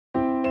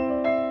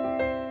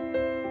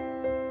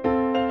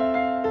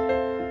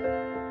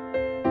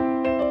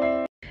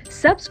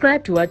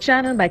Subscribe to our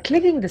channel by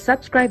clicking the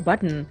subscribe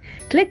button.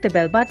 Click the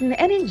bell button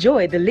and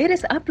enjoy the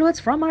latest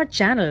uploads from our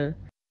channel.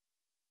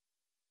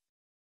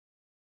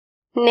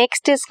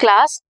 Next is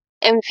class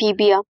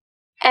Amphibia.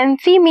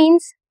 Amphi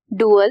means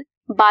dual,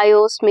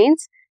 bios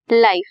means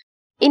life.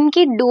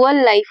 इनकी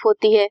dual life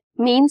होती है.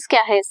 Means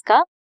क्या है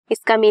इसका?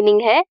 इसका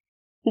meaning है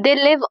they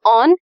live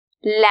on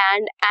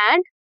land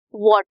and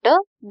water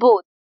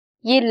both.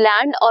 ये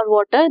land और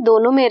water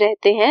दोनों में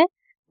रहते हैं.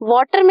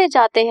 Water में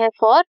जाते हैं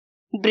for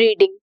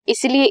breeding.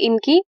 इसलिए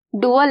इनकी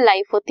dual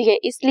life होती है.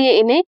 इसलिए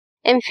इन्हें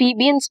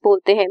amphibians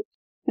बोलते हैं.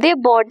 Their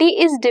body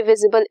is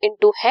divisible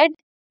into head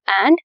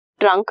and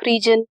trunk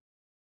region.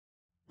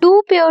 2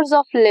 pairs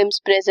of limbs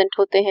present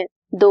होते हैं,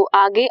 2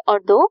 आगे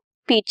और 2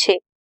 पीछे.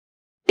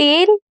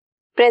 टेल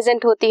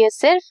प्रेजेंट होती है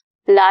सिर्फ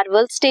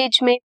लार्वल स्टेज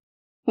में,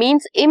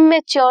 मींस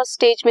इमेच्योर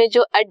स्टेज में.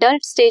 जो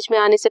एडल्ट स्टेज में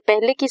आने से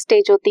पहले की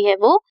स्टेज होती है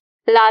वो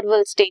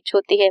लार्वल स्टेज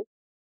होती है.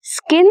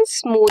 स्किन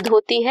स्मूथ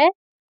होती है,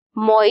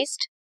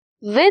 moist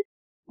with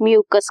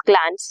mucus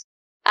glands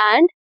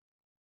and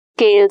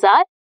scales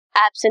are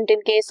absent in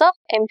case of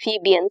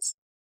amphibians.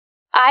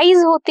 Eyes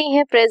होती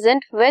हैं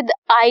present with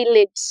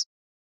eyelids.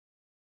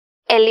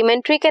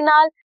 Alimentary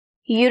canal,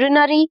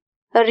 urinary,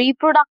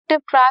 reproductive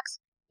tracts,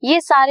 ये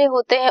सारे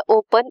होते हैं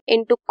open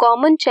into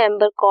common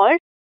chamber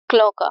called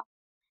cloaca,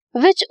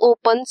 which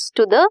opens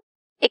to the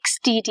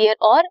exterior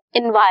और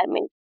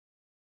environment.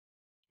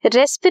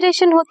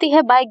 Respiration होती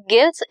है bye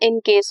gills in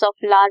case of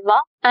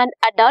larva and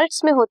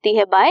adults में होती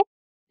है by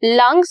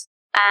lungs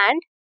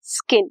and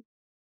skin.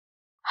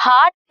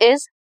 Heart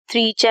is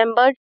 3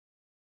 chambered,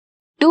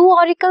 2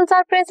 auricles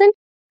are present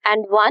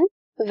and 1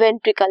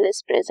 ventricle is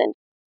present.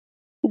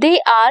 They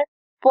are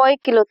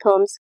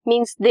poikilotherms,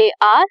 means they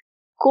are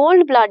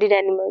cold-blooded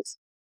animals.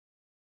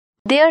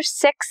 Their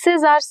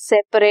sexes are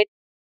separate.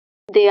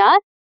 They are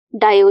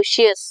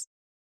dioecious.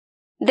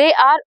 They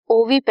are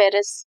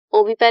oviparous.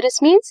 Oviparous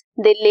means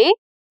they lay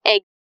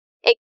egg.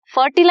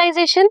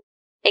 Fertilization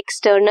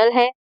external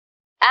है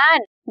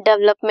and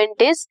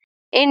development is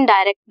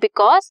indirect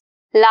because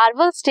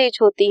larval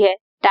stage होती है.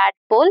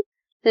 Tadpole,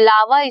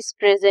 larva is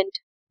present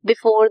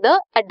before the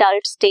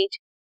adult stage.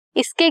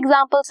 इसके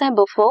examples हैं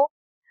buffo,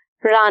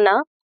 rana,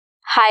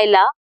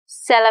 hyla,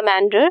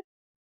 salamander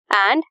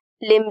and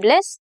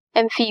limbless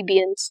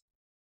amphibians.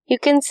 You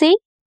can see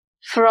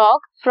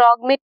frog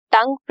में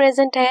tongue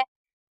present है,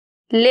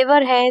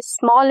 liver है,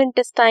 small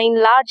intestine,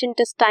 large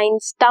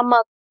intestine,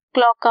 stomach,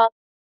 cloaca,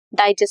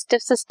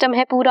 digestive system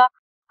है पूरा,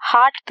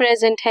 heart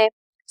present है,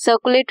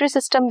 circulatory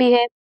system भी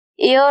है,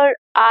 ear,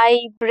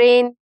 eye,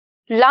 brain,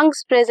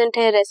 lungs present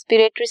है,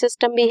 respiratory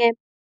system भी है,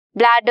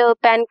 bladder,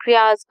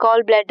 pancreas,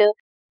 gallbladder,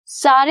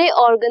 सारे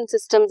ऑर्गन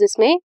सिस्टम्स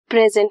इसमें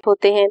प्रेजेंट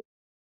होते हैं.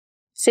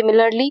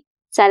 सिमिलरली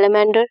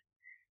सैलमेंडर,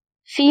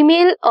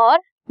 फीमेल और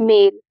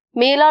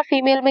मेल और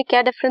फीमेल में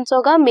क्या डिफरेंस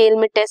होगा? मेल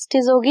में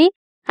टेस्टिस होगी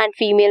एंड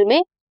फीमेल में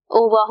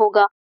ओवा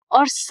होगा.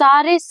 और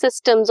सारे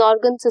सिस्टम्स,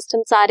 ऑर्गन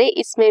सिस्टम सारे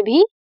इसमें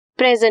भी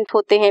प्रेजेंट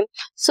होते हैं.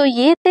 सो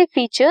ये थे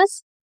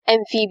फीचर्स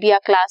एम्फीबिया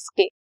क्लास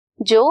के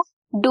जो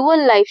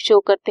डुअल लाइफ शो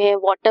करते हैं.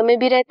 वाटर में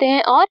भी रहते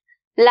हैं और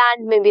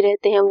लैंड में भी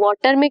रहते हैं.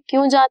 वाटर में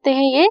क्यों जाते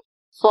हैं ये?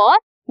 For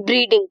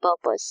breeding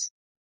purpose.